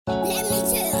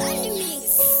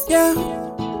yeah.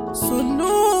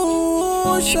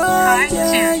 Solution,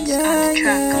 yeah, yeah, yeah,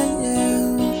 yeah.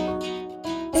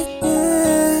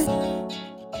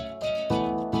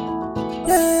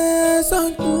 Yeah,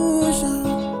 solution,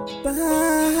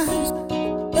 vibes,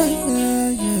 yeah,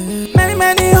 yeah.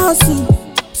 Many hustle,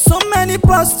 so many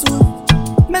bustle,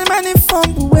 many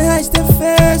fumble, where I stay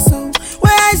face, oh,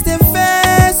 where I stay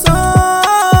face,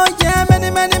 oh, yeah,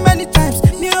 many times.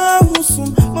 Me oh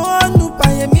hustle, more no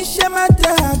buy me share my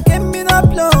drag, get me no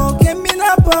blow, get me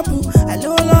no bubble. I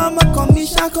know I'm a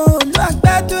commission, go look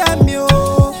back to me,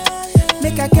 oh,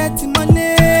 make I get the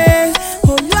money,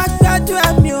 oh, look back to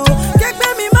me, oh, get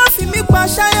me my fi me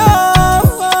pass, oh,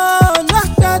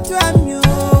 look back to me,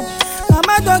 oh,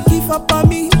 mama don't give up on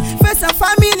me, face and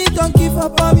family don't give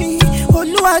up on me.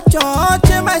 Oluwajo,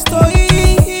 change my story.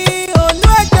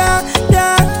 Oluwajo,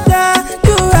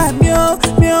 do a mio.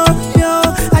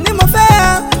 Ani mo fẹ́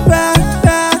ra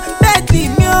Bentley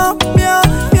mio.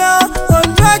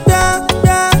 Oluwajo,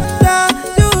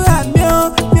 do a mio.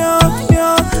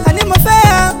 Ani mo fẹ́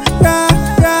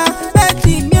ra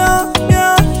Bentley mio.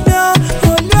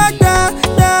 Oluwajo,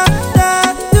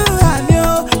 do a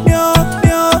mio.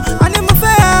 Ani mo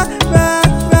fẹ́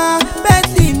ra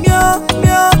Bentley mio.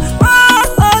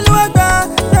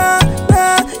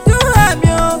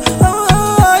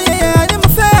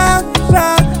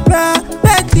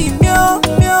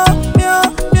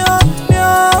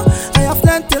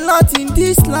 In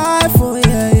this life, oh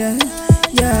yeah.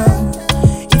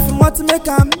 If you want to make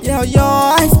your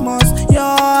eyes must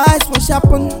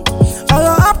sharpen. Or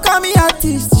your upcoming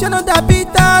artist, you know that beat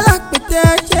like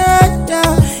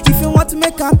yeah. If you want to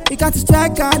make you got to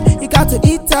strike hard, you got to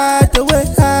eat hard away.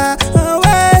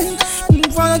 If you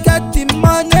wanna get the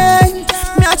money,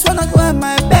 me I just wanna go at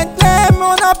my Bentley. Me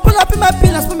wanna pull up in my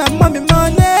pillows for my mommy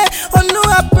money.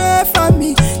 Oluwa pray for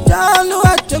me,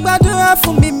 Oluwa jọ̀gbàdúrà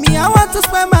fún mi. I want to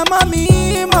spend my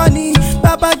mommy money.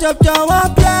 Baba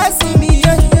jọ̀wọ́ bless me,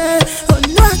 yeah.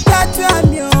 Oluwa gbàdúrà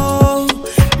mi o,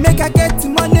 make I get the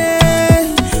money.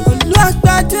 Oluwa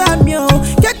gbàdúrà mi o,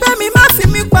 kẹ́gbẹ́ mi má fi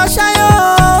mi pa ṣáyọ̀.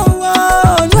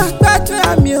 Oluwa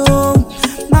gbàdúrà mi o,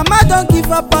 mama don't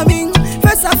give up on me,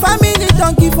 face and family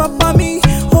don't give up on me.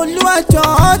 Oluwa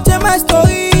jọ̀ọ́ change my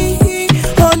story.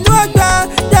 Oluwa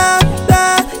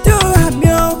gbàdúrà mi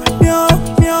o.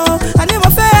 Ani mo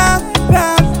fẹ́ ra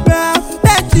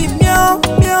Bentley mio.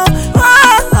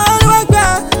 Oluwa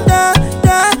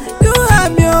gbàdúrà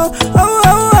mi o.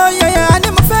 Yeah. Ani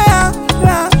mo fẹ́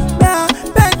ra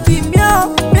Bentley mio.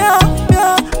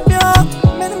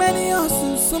 Many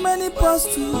hustle, so many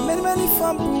bustle, many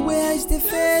fumble, where I stay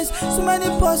face. So many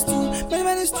bustle,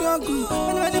 many struggle,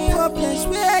 many problems,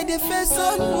 where I dey face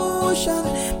solution.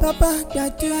 Papa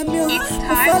gbàdúrà mi o.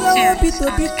 Mo follow bí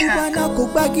tóbi kú bá náà kò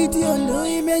gbá gidi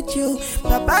olórí méjì o.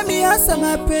 Papa mi answer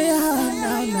my prayer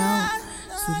now.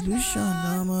 Solution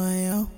ọmọ yẹn.